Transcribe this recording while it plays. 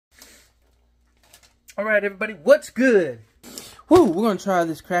Alright everybody, what's good? Woo, we're gonna try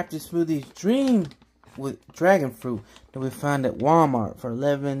this Crafty Smoothies Dream with dragon fruit that we found at Walmart for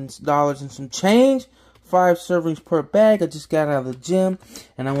 $11 and some change. 5 servings per bag. I just got out of the gym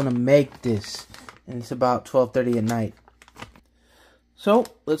and I wanna make this. And it's about 12:30 at night. So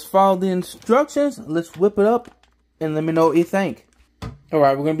let's follow the instructions, let's whip it up and let me know what you think.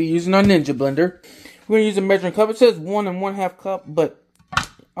 Alright, we're gonna be using our Ninja blender. We're gonna use a measuring cup. It says 1 1/2 cup, but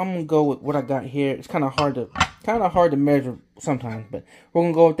I'm gonna go with what I got here. It's kind of hard to measure sometimes, but we're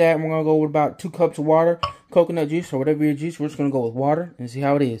gonna go with that. And we're gonna go with about 2 cups of water, coconut juice or whatever your juice. We're just gonna go with water and see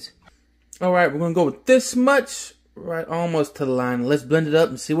how it is. All right, we're gonna go with this much, right almost to the line. Let's blend it up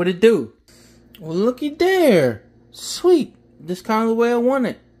and see what it do. Well, looky there, sweet. This kind of the way I want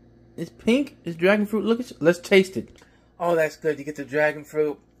it. It's pink. It's dragon fruit. Look at. Let's taste it. Oh, that's good. You get the dragon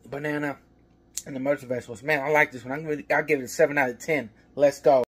fruit, banana, and the merchant vegetables. Man, I like this one. I'll give it a 7 out of 10. Let's go.